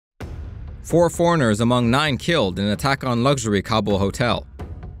4 foreigners among 9 killed in an attack on luxury Kabul hotel.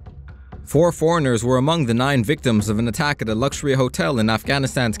 4 foreigners were among the 9 victims of an attack at a luxury hotel in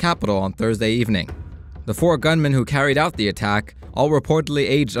Afghanistan's capital on Thursday evening. The 4 gunmen who carried out the attack, all reportedly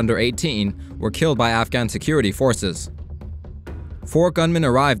aged under 18, were killed by Afghan security forces. 4 gunmen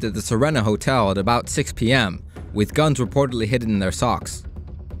arrived at the Serena hotel at about 6 p.m., with guns reportedly hidden in their socks.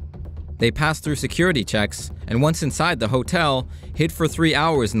 They passed through security checks, and once inside the hotel, hid for 3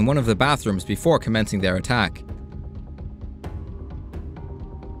 hours in one of the bathrooms before commencing their attack.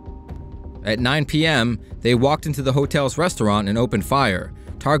 At 9 p.m., they walked into the hotel's restaurant and opened fire,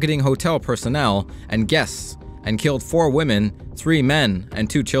 targeting hotel personnel and guests, and killed 4 women, 3 men, and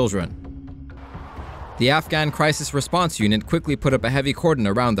 2 children. The Afghan Crisis Response Unit quickly put up a heavy cordon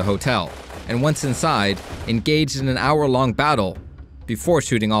around the hotel, and once inside, engaged in an hour-long battle before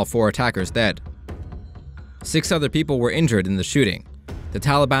shooting all 4 attackers dead. 6 other people were injured in the shooting. The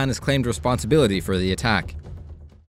Taliban has claimed responsibility for the attack.